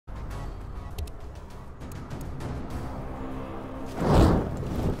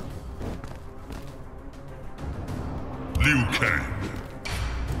Liu Kang.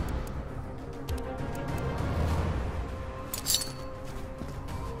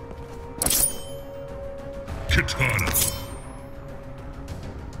 Kitana.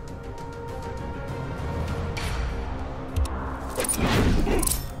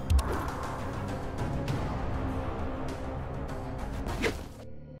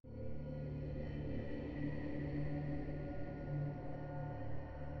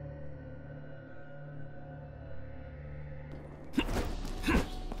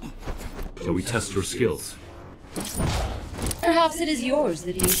 Shall we test your skills? Perhaps it is yours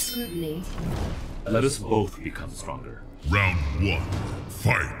that needs scrutiny. Let us both become stronger. Round 1.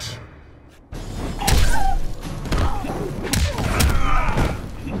 Fight.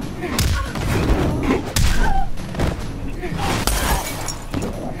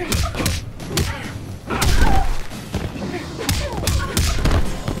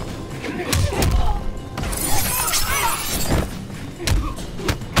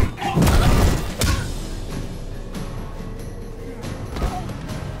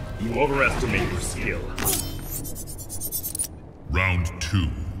 You overestimate your skill. Round 2.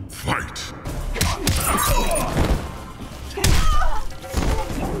 Fight.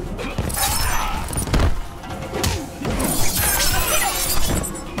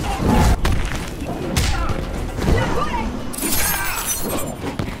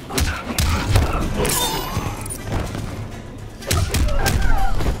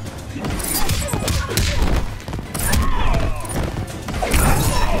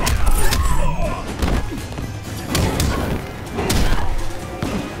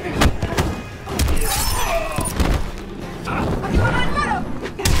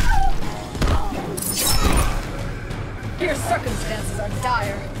 Your circumstances are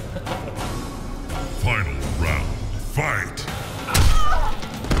dire. Final round. Fight.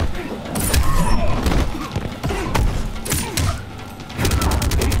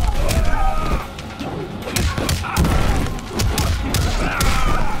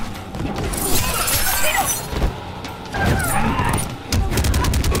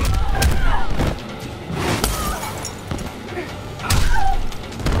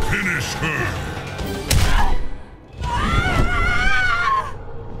 Finish her.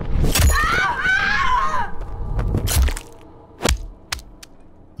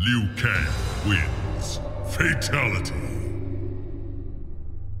 Liu Kang wins. Fatality.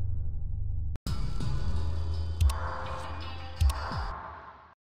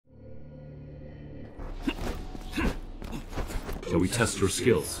 Shall we test your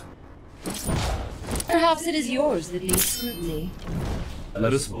skills? Perhaps it is yours that needs scrutiny.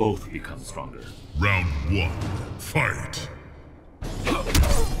 Let us both become stronger. Round 1. Fight.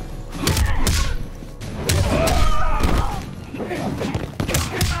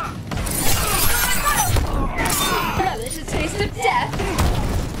 Relish a taste of death.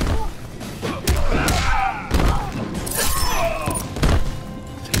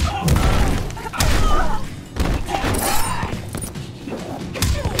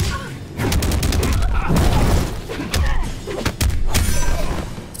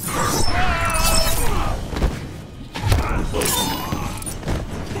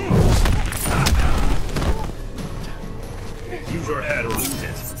 Use your head or lose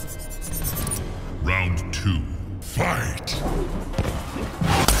it. Round 2. Fight.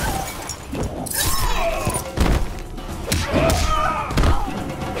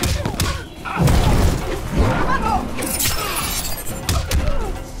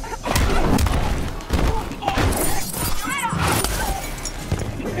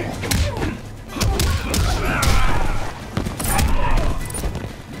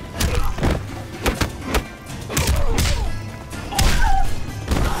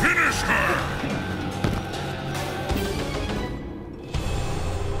 Finish her.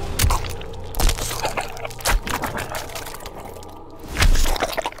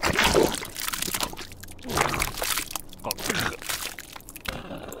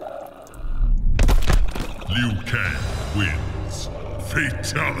 Liu Kang wins.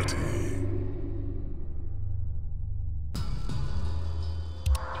 Fatality.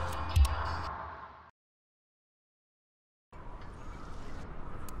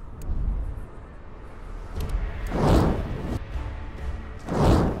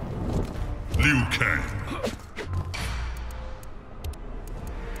 Liu Kang.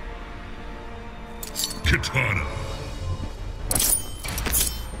 Kitana.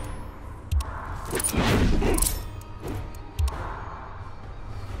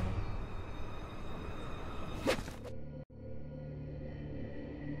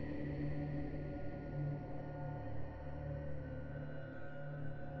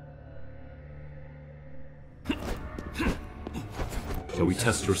 Shall we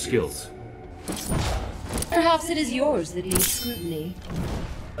test your skills? Perhaps it is yours that needs scrutiny.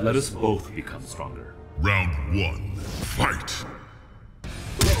 Let us both become stronger. Round 1. Fight!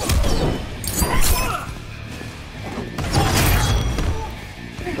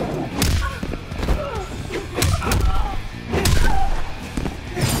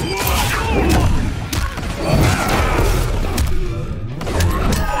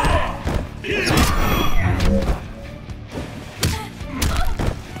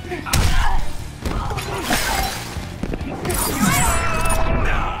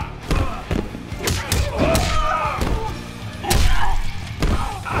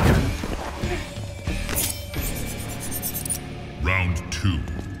 Round 2.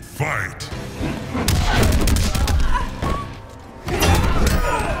 Fight!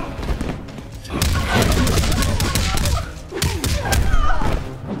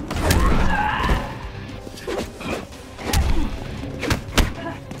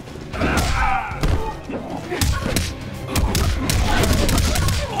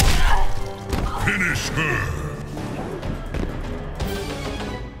 Finish her!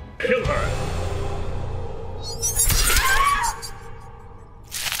 Kill her!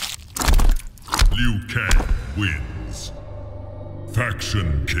 Liu Kang wins.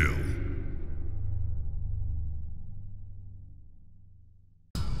 Faction kill.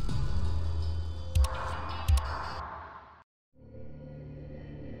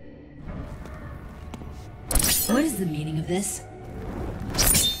 What is the meaning of this?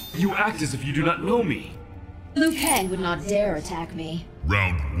 You act as if you do not know me. Liu Kang would not dare attack me.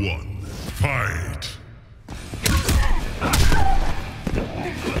 Round 1. Fight!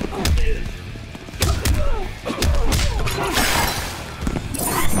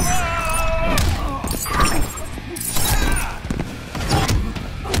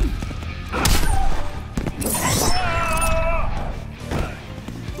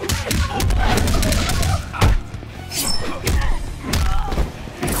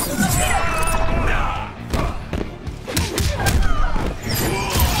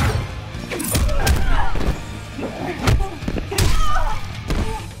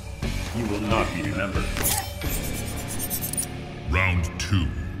 You will not be remembered. Round 2.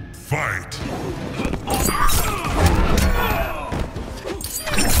 Fight!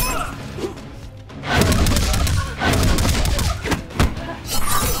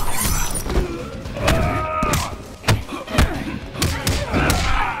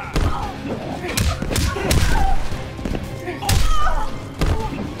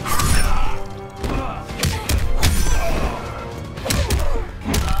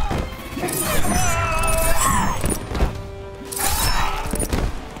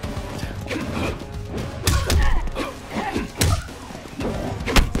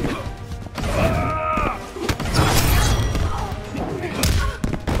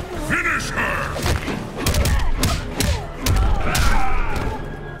 Finish her!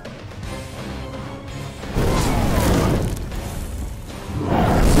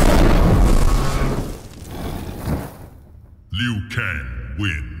 Liu Kang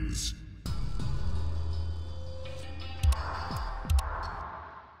wins.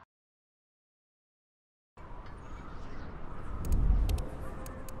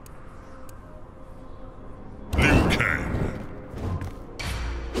 Liu Kang.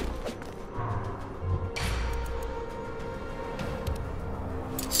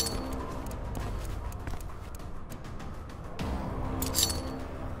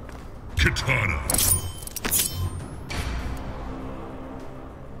 Kitana.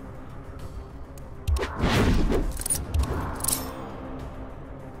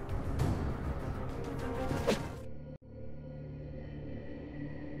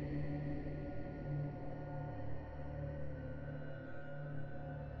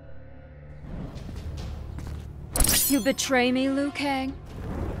 You betray me, Liu Kang?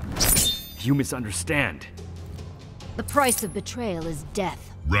 You misunderstand. The price of betrayal is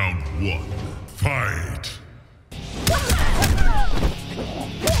death. Round 1. Fight!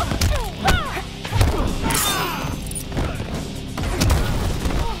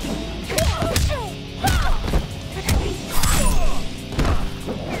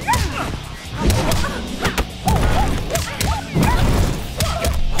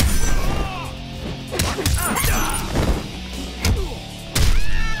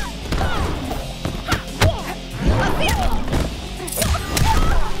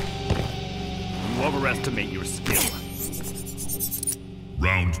 You overestimate your skill.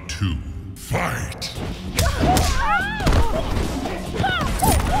 Round 2. Fight!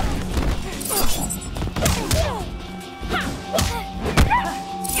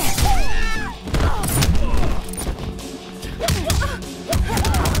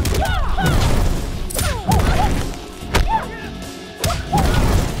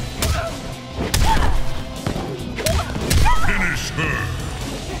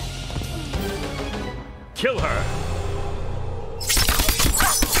 Kill her!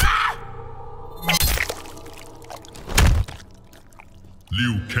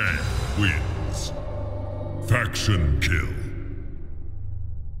 Liu Kang wins. Faction kill.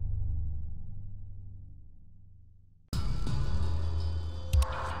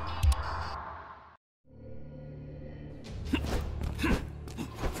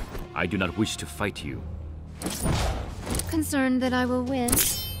 I do not wish to fight you. Concerned that I will win?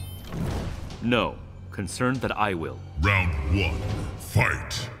 No, concerned that I will. Round 1,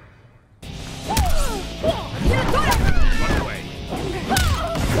 fight. Run away.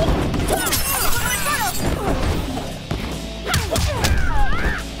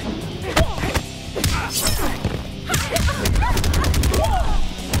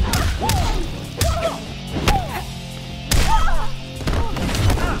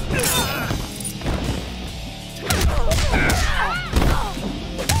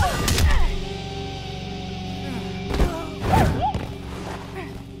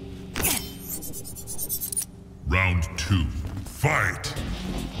 Round 2, fight.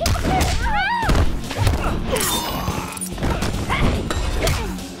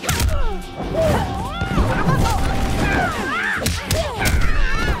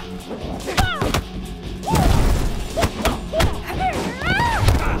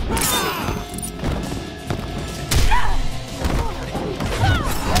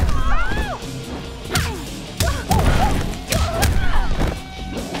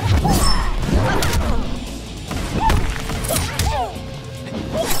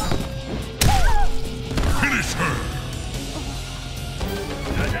 Finish her.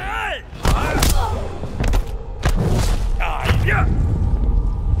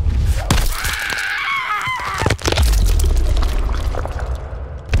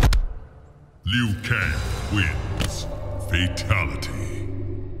 Liu Kang wins. Fatality.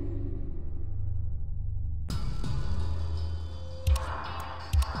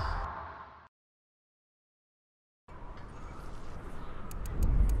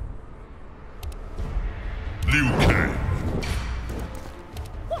 Liu Kang.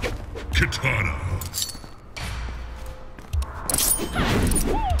 Kitana.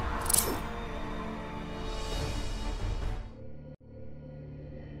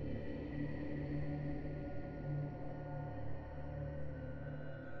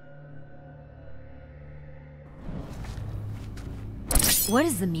 What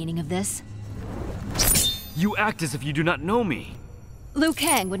is the meaning of this? You act as if you do not know me. Liu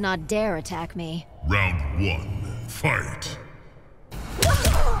Kang would not dare attack me. Round 1, fight.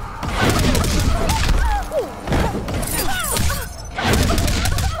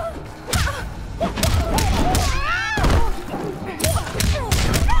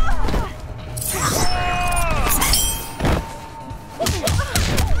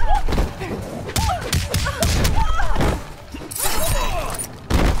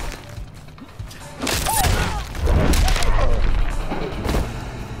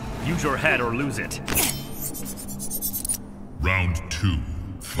 Use your head or lose it. Round 2,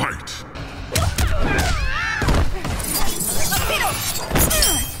 fight.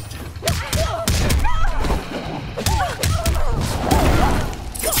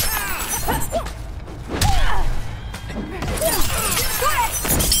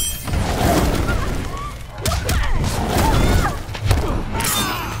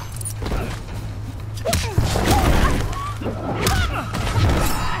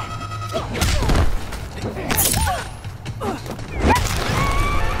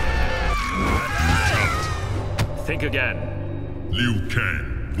 Think again. Liu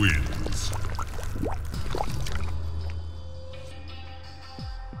Kang wins.